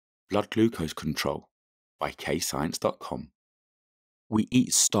Blood glucose control by KayScience.com. We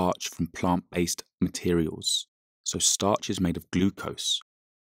eat starch from plant-based materials. So starch is made of glucose,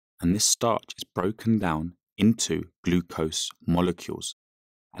 and this starch is broken down into glucose molecules,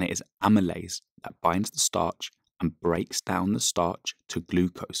 and it is amylase that binds the starch and breaks down the starch to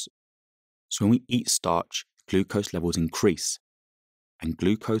glucose. So when we eat starch, glucose levels increase, and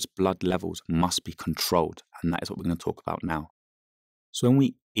glucose blood levels must be controlled, and that is what we're going to talk about now. So when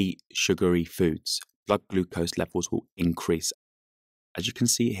we eat sugary foods, blood glucose levels will increase. As you can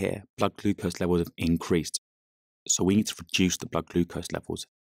see here, blood glucose levels have increased. So we need to reduce the blood glucose levels.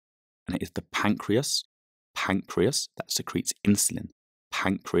 And it is the pancreas that secretes insulin.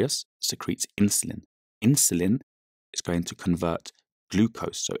 Pancreas secretes insulin. Insulin is going to convert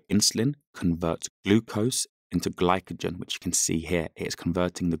glucose. So insulin converts glucose into glycogen, which you can see here. It is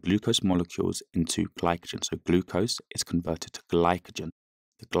converting the glucose molecules into glycogen. So glucose is converted to glycogen.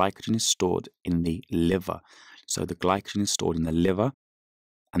 The glycogen is stored in the liver. So the glycogen is stored in the liver,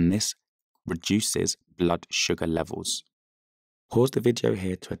 and this reduces blood sugar levels. Pause the video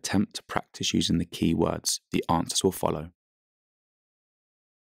here to attempt to practice using the keywords. The answers will follow.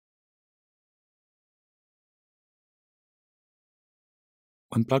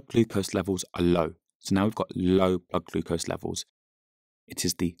 When blood glucose levels are low, so now we've got low blood glucose levels, it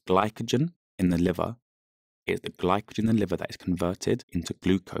is the glycogen in the liver. It is the glycogen in the liver that is converted into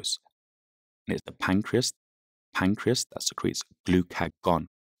glucose. And it's the pancreas that secretes glucagon.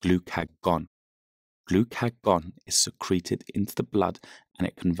 Glucagon is secreted into the blood, and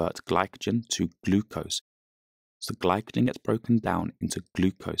it converts glycogen to glucose. So glycogen gets broken down into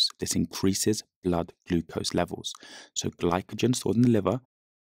glucose. This increases blood glucose levels. So glycogen stored in the liver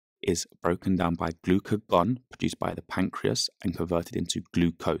is broken down by glucagon produced by the pancreas and converted into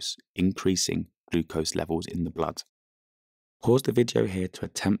glucose, increasing glucose levels in the blood. Pause the video here to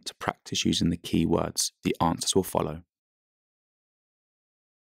attempt to practice using the keywords. The answers will follow.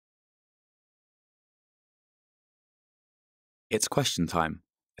 It's question time.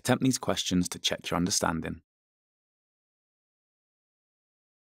 Attempt these questions to check your understanding.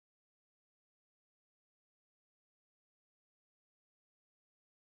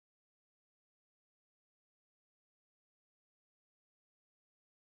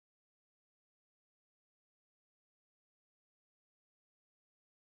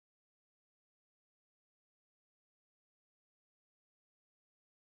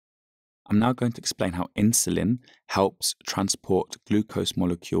 I'm now going to explain how insulin helps transport glucose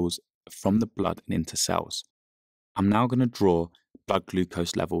molecules from the blood and into cells. I'm now going to draw blood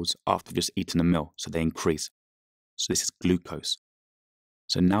glucose levels after just eating a meal, so they increase. So this is glucose.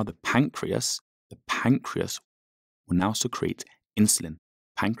 So now the pancreas will now secrete insulin.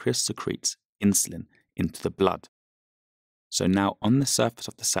 Pancreas secretes insulin into the blood. So now on the surface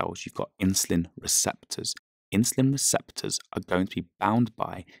of the cells, you've got insulin receptors. Insulin receptors are going to be bound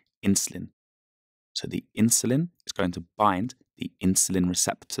by insulin. So the insulin is going to bind the insulin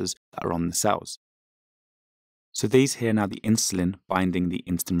receptors that are on the cells. So these here are now the insulin binding the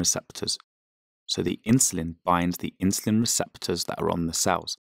insulin receptors. So the insulin binds the insulin receptors that are on the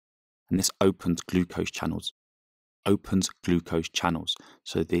cells. And this opens glucose channels. So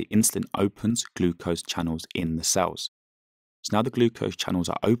the insulin opens glucose channels in the cells. So now the glucose channels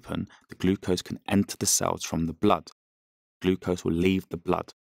are open, the glucose can enter the cells from the blood. Glucose will leave the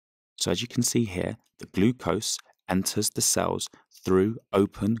blood. So as you can see here, the glucose enters the cells through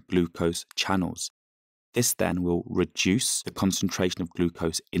open glucose channels. This then will reduce the concentration of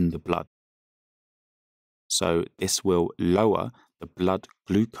glucose in the blood. So this will lower the blood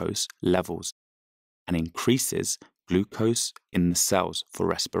glucose levels and increases glucose in the cells for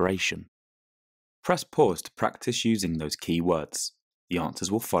respiration. Press pause to practice using those key words. The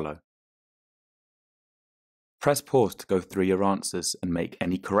answers will follow. Press pause to go through your answers and make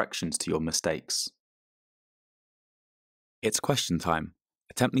any corrections to your mistakes. It's question time.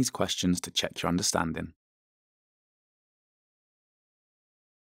 Attempt these questions to check your understanding.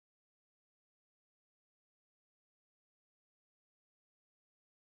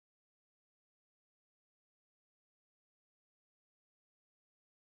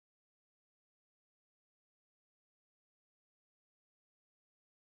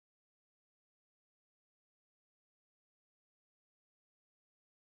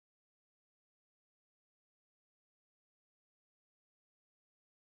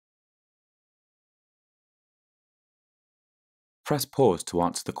 Press pause to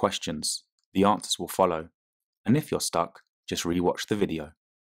answer the questions. The answers will follow. And if you're stuck, just rewatch the video.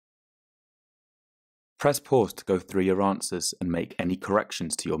 Press pause to go through your answers and make any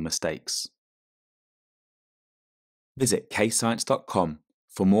corrections to your mistakes. Visit KayScience.com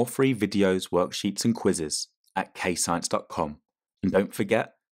for more free videos, worksheets and quizzes at KayScience.com, and don't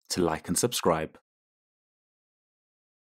forget to like and subscribe.